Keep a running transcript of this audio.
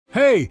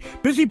Hey,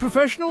 busy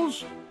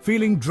professionals?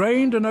 Feeling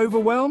drained and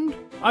overwhelmed?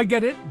 I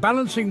get it,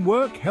 balancing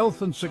work,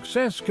 health and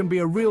success can be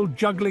a real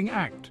juggling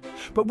act.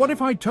 But what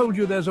if I told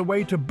you there's a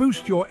way to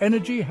boost your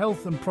energy,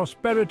 health and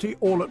prosperity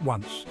all at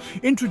once?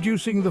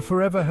 Introducing the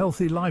Forever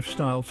Healthy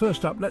Lifestyle.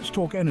 First up, let's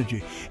talk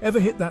energy.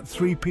 Ever hit that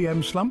 3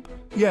 p.m. slump?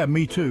 Yeah,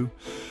 me too.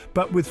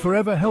 But with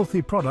Forever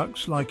Healthy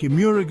products like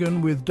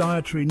Imurigan with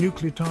dietary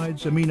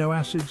nucleotides, amino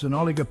acids and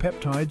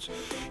oligopeptides,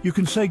 you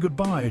can say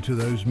goodbye to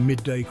those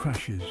midday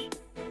crashes.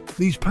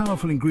 These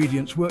powerful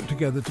ingredients work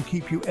together to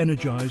keep you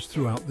energized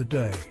throughout the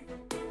day.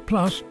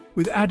 Plus,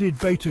 with added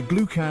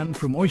beta-glucan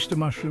from oyster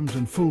mushrooms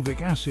and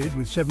fulvic acid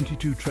with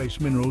 72 trace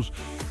minerals,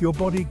 your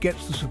body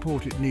gets the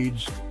support it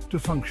needs to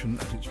function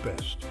at its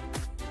best.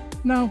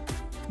 Now,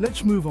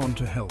 let's move on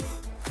to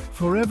health.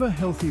 Forever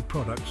Healthy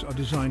products are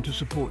designed to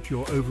support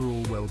your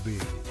overall well-being.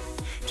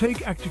 Take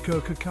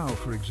Actico Cacao,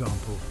 for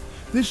example.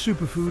 This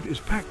superfood is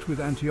packed with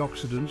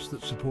antioxidants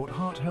that support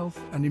heart health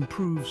and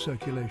improve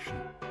circulation.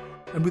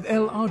 And with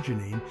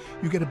L-arginine,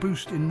 you get a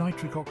boost in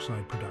nitric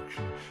oxide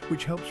production,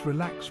 which helps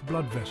relax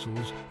blood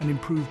vessels and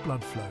improve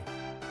blood flow.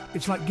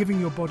 It's like giving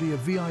your body a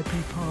VIP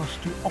pass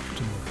to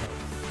optimal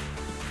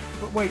health.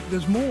 But wait,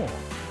 there's more.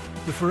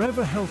 The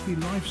Forever Healthy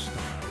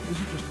lifestyle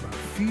isn't just about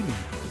feeling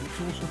good,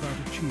 it's also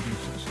about achieving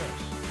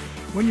success.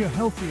 When you're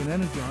healthy and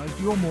energized,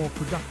 you're more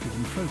productive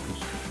and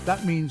focused.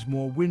 That means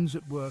more wins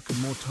at work and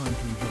more time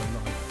to enjoy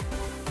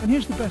life. And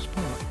here's the best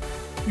part.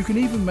 You can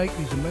even make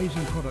these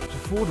amazing products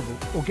affordable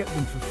or get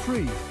them for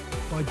free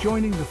by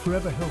joining the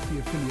Forever Healthy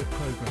Affiliate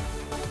Program.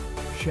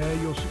 Share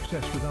your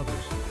success with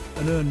others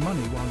and earn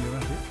money while you're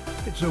at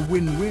it. It's a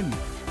win-win.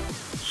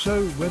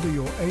 So whether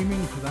you're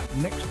aiming for that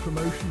next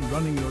promotion,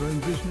 running your own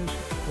business,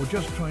 or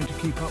just trying to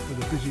keep up with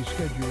a busy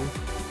schedule,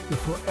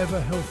 the Forever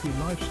Healthy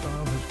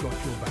lifestyle has got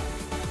your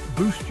back.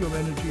 Boost your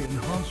energy,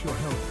 enhance your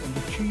health, and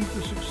achieve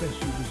the success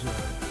you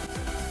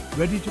deserve.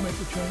 Ready to make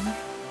the change?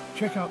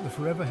 Check out the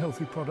Forever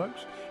Healthy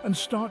products and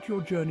start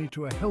your journey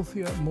to a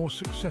healthier, more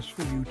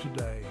successful you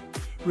today.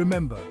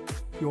 Remember,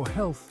 your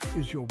health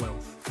is your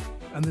wealth,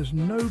 and there's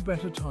no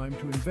better time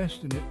to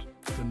invest in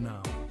it than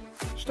now.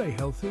 Stay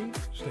healthy,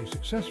 stay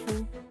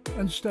successful,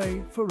 and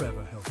stay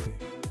forever healthy.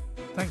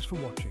 Thanks for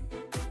watching.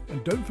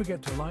 And don't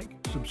forget to like,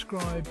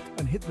 subscribe,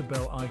 and hit the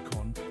bell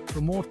icon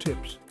for more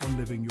tips on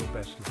living your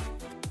best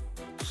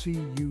life. See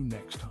you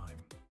next time.